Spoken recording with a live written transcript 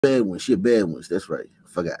Bad one. She a bad one. That's right. I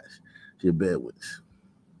forgot. She a bad one.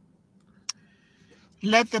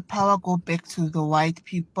 Let the power go back to the white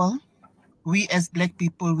people. We as black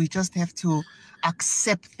people, we just have to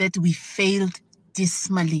accept that we failed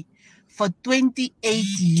dismally. For 28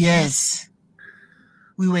 years,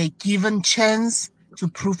 we were given chance to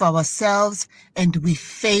prove ourselves and we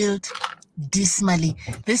failed dismally.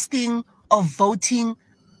 This thing of voting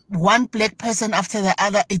one black person after the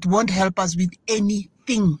other, it won't help us with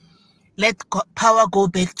anything. Let power go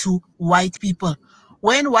back to white people.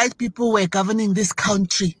 When white people were governing this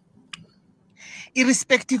country,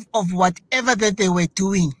 irrespective of whatever that they were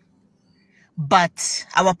doing, but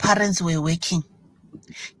our parents were working.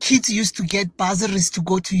 Kids used to get bursaries to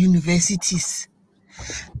go to universities.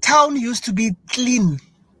 Town used to be clean.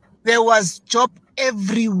 There was job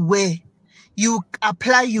everywhere. You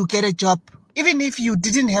apply, you get a job. Even if you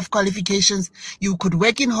didn't have qualifications, you could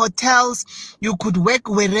work in hotels, you could work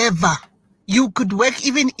wherever. You could work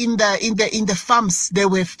even in the farms. There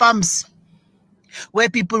were farms where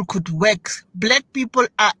people could work. Black people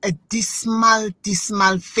are a dismal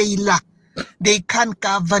failure. They can't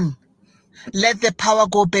govern. Let the power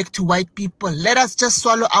go back to white people. Let us just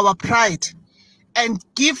swallow our pride and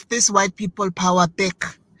give these white people power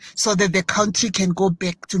back so that the country can go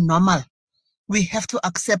back to normal. We have to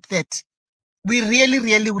accept that. We really,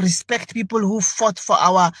 really respect people who fought for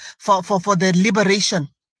the liberation.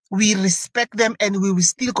 We respect them and we will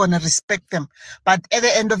still gonna respect them. But at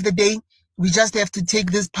the end of the day, we just have to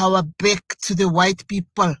take this power back to the white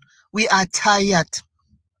people. We are tired.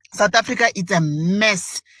 South Africa is a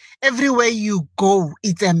mess. Everywhere you go,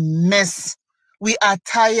 it's a mess. We are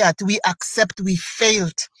tired. We accept we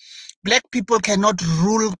failed. Black people cannot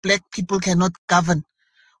rule. Black people cannot govern.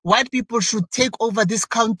 White people should take over this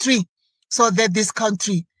country so that this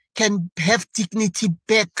country can have dignity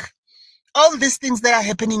back. All these things that are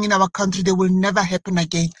happening in our country, they will never happen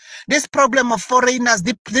again. This problem of foreigners,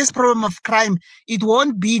 this problem of crime, it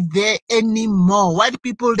won't be there anymore. White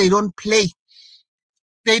people, they don't play.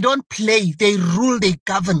 They don't play. They rule, they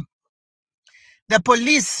govern. The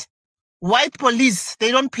police, white police,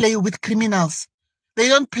 they don't play with criminals. They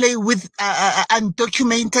don't play with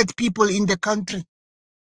undocumented people in the country.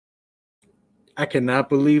 I cannot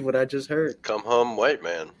believe what I just heard. Come home, white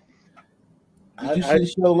man. Did you see the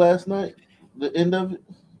show last night? The end of it?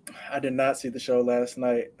 I did not see the show last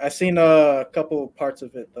night. I seen a couple parts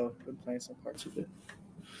of it though. Been playing some parts of it.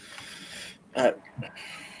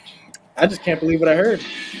 I just can't believe what I heard.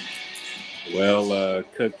 Well,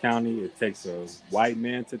 Cook County, it takes a white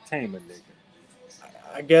man to tame a nigga.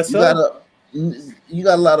 I guess so. You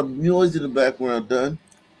got a lot of noise in the background, done.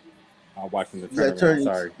 I'm watching the tournament.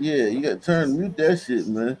 Sorry. Yeah, you got to mute that shit,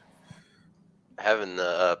 man. Having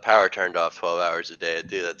the power turned off 12 hours a day, I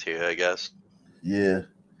do that too, I guess. Yeah.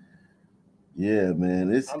 Yeah,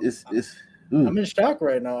 man. It's. I'm in shock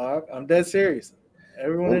right now. I'm dead serious.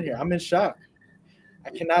 Everyone in here, I'm in shock. I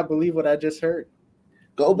cannot believe what I just heard.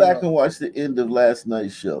 Go back and watch the end of last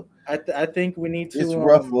night's show. I think we need to. It's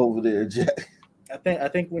rough over there, Jack. I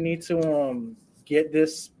think we need to get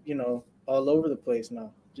this, all over the place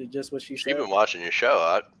now. Just what she said. She's been watching your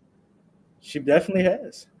show, She definitely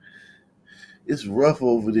has. It's rough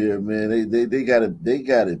over there, man. They got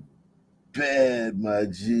it bad, my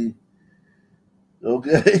G.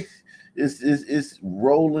 Okay, it's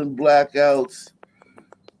rolling blackouts.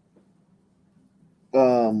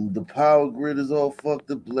 The power grid is all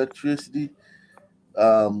fucked up. Electricity.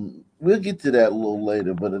 We'll get to that a little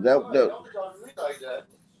later, but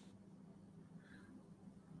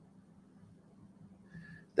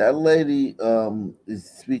that lady is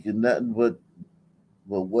speaking nothing but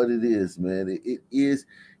what it is, man. It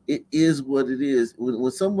is what it is.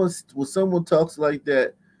 When someone talks like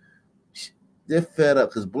that, they're fed up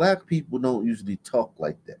because black people don't usually talk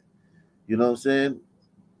like that. You know what I'm saying?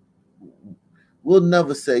 We'll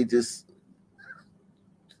never say just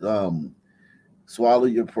swallow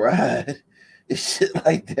your pride and shit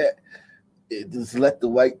like that. Just let the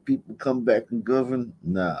white people come back and govern.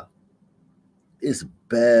 Nah. It's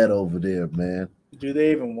bad over there, man. Do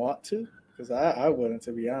they even want to? Because I wouldn't,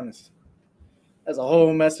 to be honest. That's a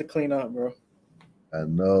whole mess to clean up, bro. I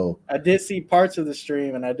know. I did see parts of the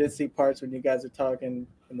stream, and I did see parts when you guys are talking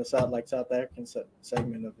in the South African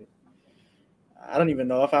segment of it. I don't even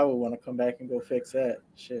know if I would want to come back and go fix that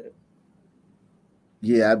shit.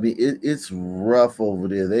 Yeah, I mean it's rough over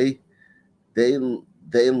there. They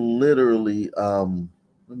literally let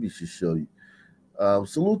me just show you.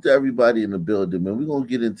 Salute to everybody in the building, man. We're gonna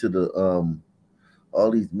get into the all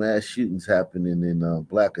these mass shootings happening in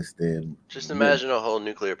Blackistan. Just imagine a whole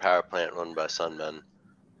nuclear power plant run by Sunmen.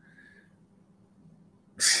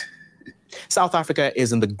 South Africa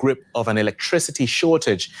is in the grip of an electricity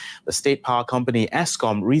shortage. The state power company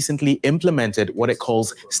Eskom recently implemented what it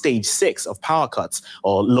calls stage 6 of power cuts,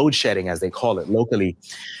 or load shedding as they call it locally.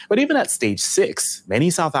 But even at stage 6, many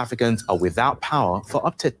South Africans are without power for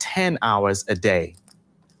up to 10 hours a day.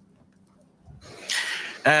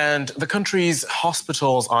 And the country's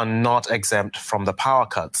hospitals are not exempt from the power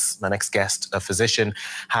cuts. My next guest, a physician,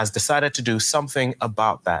 has decided to do something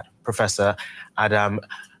about that. Professor Adam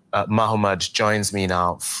Mahmoud joins me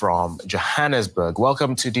now from Johannesburg.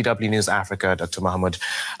 Welcome to DW News Africa, Dr. Mahmoud.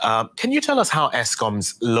 Can you tell us how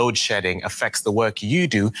Eskom's load shedding affects the work you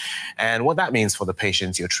do and what that means for the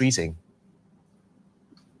patients you're treating?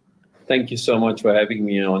 Thank you so much for having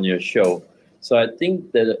me on your show. So I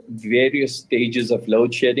think that various stages of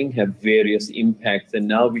load shedding have various impacts, and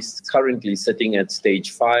now we're currently sitting at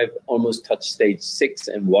stage 5, almost touched stage 6,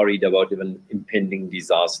 and worried about even impending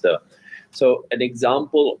disaster. So an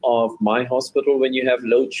example of my hospital when you have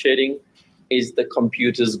load shedding is the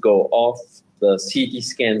computers go off, the CT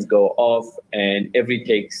scans go off, and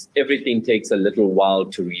everything takes a little while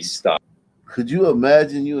to restart. Could you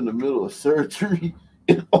imagine you in the middle of surgery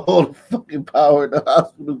and all the fucking power in the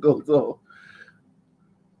hospital goes off?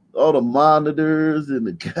 All the monitors and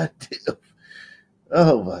the goddamn,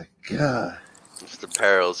 oh my God. It's the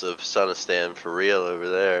perils of Sunistan for real over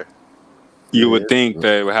there. You would think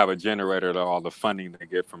they would have a generator to all the funding they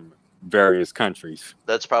get from various countries.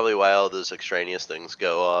 That's probably why all those extraneous things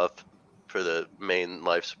go off for the main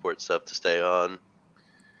life support stuff to stay on.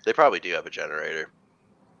 They probably do have a generator.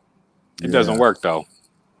 It doesn't work though.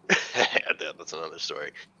 That's another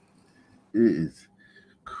story. It is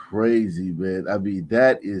crazy, man. I mean,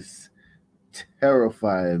 that is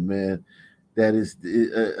terrifying, man. That is,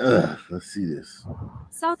 let's see this.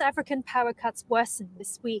 South African power cuts worsened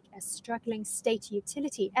this week as struggling state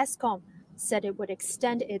utility Eskom said it would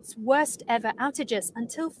extend its worst ever outages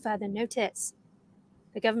until further notice.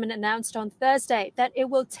 The government announced on Thursday that it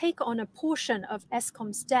will take on a portion of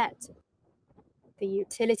Eskom's debt. The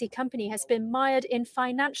utility company has been mired in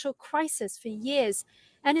financial crisis for years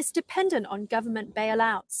and is dependent on government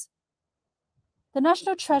bailouts. The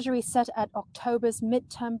National Treasury said at October's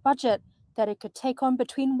midterm budget that it could take on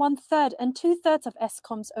between 1/3 and 2/3 of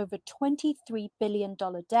Eskom's over $23 billion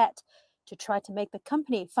debt to try to make the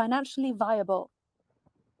company financially viable.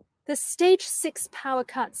 The stage 6 power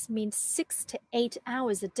cuts mean 6 to 8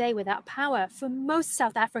 hours a day without power for most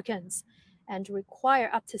South Africans and require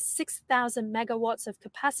up to 6,000 megawatts of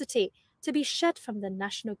capacity to be shed from the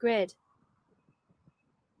national grid.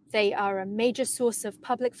 They are a major source of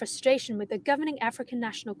public frustration with the governing African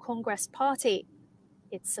National Congress Party.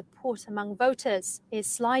 Its support among voters is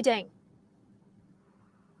sliding.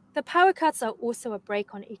 The power cuts are also a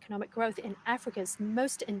brake on economic growth in Africa's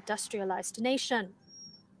most industrialized nation.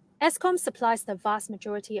 Eskom supplies the vast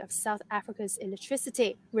majority of South Africa's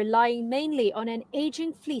electricity, relying mainly on an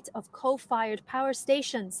aging fleet of coal-fired power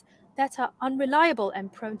stations that are unreliable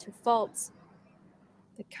and prone to faults.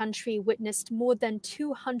 The country witnessed more than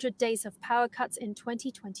 200 days of power cuts in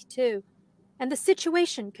 2022, and the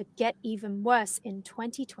situation could get even worse in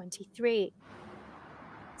 2023.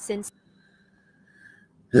 Since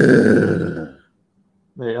They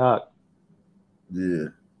are. Yeah.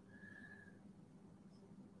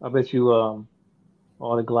 I bet you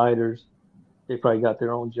all the gliders, they probably got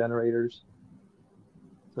their own generators,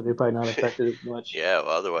 so they're probably not affected as much. Yeah, well,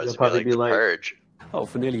 otherwise They'll it'd probably be like the purge. Oh,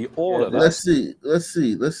 for nearly all of Let's us. Let's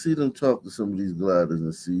see them talk to some of these gliders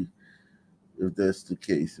and see if that's the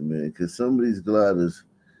case, man. Because some of these gliders,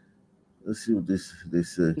 let's see what they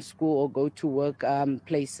say. School or go to work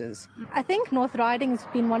places. I think North Riding has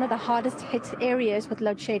been one of the hardest hit areas with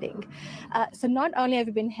load shedding. So not only have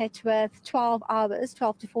we been hit with 12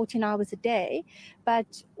 to 14 hours a day,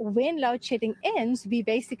 but when load shedding ends, we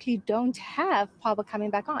basically don't have power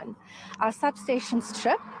coming back on. Our substations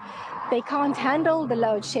trip. They can't handle the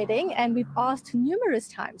load shedding, and we've asked numerous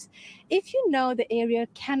times, if you know the area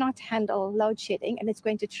cannot handle load shedding and it's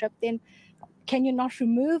going to trip, then can you not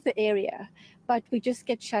remove the area? But we just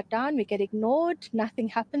get shut down, we get ignored, nothing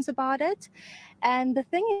happens about it. And the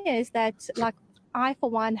thing is that, like, I, for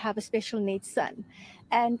one, have a special needs son.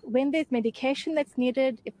 And when there's medication that's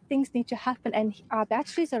needed, if things need to happen and our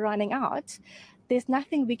batteries are running out, there's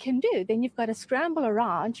nothing we can do. Then you've got to scramble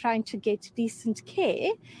around trying to get decent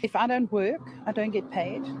care. If I don't work, I don't get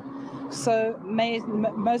paid. So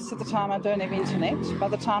most of the time I don't have internet. By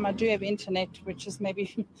the time I do have internet, which is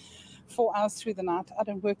maybe 4 hours through the night, I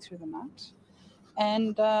don't work through the night.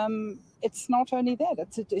 And it's not only that,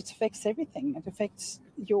 it affects everything. It affects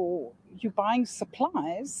you're buying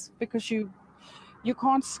supplies because you You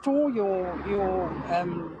can't store your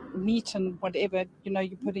meat and whatever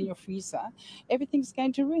you put in your freezer. Everything's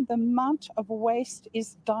going to ruin. The amount of waste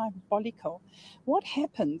is diabolical. What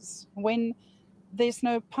happens when there's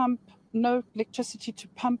no electricity to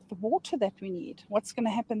pump the water that we need? What's going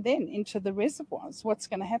to happen then into the reservoirs? What's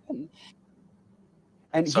going to happen?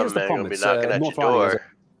 And Some here's the man problem. gonna be It's knocking at North your Ronnie, door,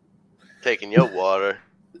 taking your water.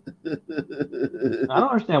 I don't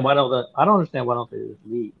understand why don't they just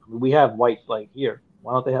leave? I mean, we have white flight here.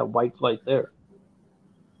 Why don't they have white flight there?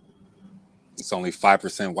 It's only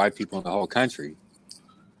 5% white people in the whole country.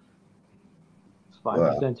 It's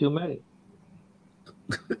 5% too many.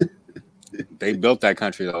 They built that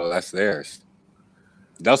country though. That's theirs.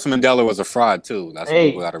 Nelson Mandela was a fraud too. That's what Hey,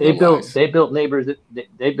 people got to they realize.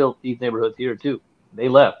 built these neighborhoods here too. They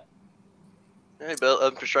left. They built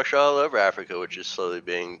infrastructure all over Africa, which is slowly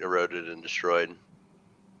being eroded and destroyed.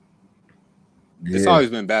 It's always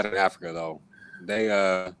been bad in Africa though.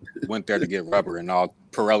 They went there to get rubber and all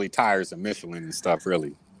Pirelli tires and Michelin and stuff.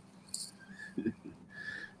 Really.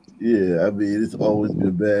 Yeah, I mean, it's always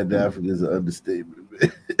been bad in Africa is an understatement.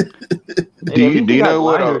 Do you know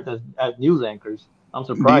what as news anchors? I'm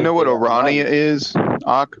surprised. Do you know what Orania is,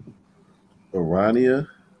 Ak? Orania?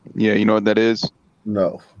 Yeah, you know what that is?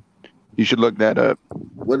 No. You should look that up.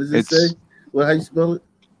 What does it say? Well, how you spell it?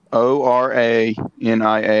 Orania.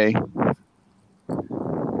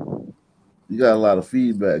 You got a lot of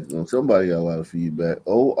feedback. Somebody got a lot of feedback.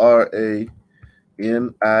 Orania.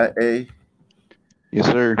 Yes,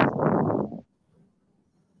 sir.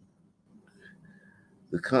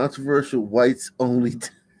 The controversial whites only.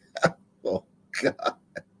 Oh God,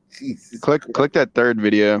 Jesus! Click that third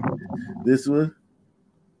video. This one.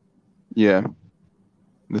 Yeah,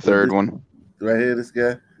 the third one. Right here, this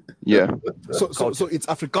guy. Yeah. So it's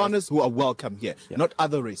Afrikaners who are welcome here, not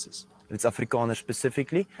other races. It's Afrikaners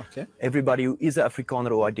specifically. Okay. Everybody who is an Afrikaner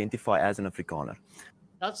will identify as an Afrikaner.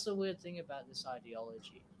 That's the weird thing about this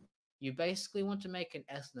ideology. You basically want to make an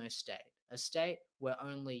ethno-state, a state where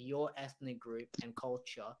only your ethnic group and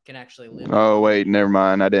culture can actually live. Oh wait, never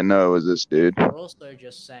mind. I didn't know it was this dude. You're also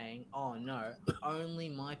just saying, oh no, only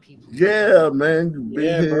my people. Yeah, man. Big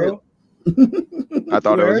head. bro. I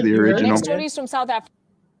thought it was the original. Next story is from South Africa.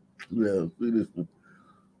 Yeah, see this one.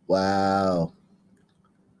 Wow.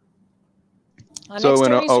 So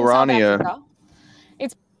in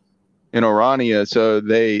Orania, so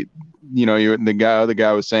they, the other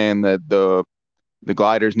guy was saying that the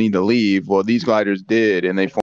gliders need to leave. Well, these gliders did, and they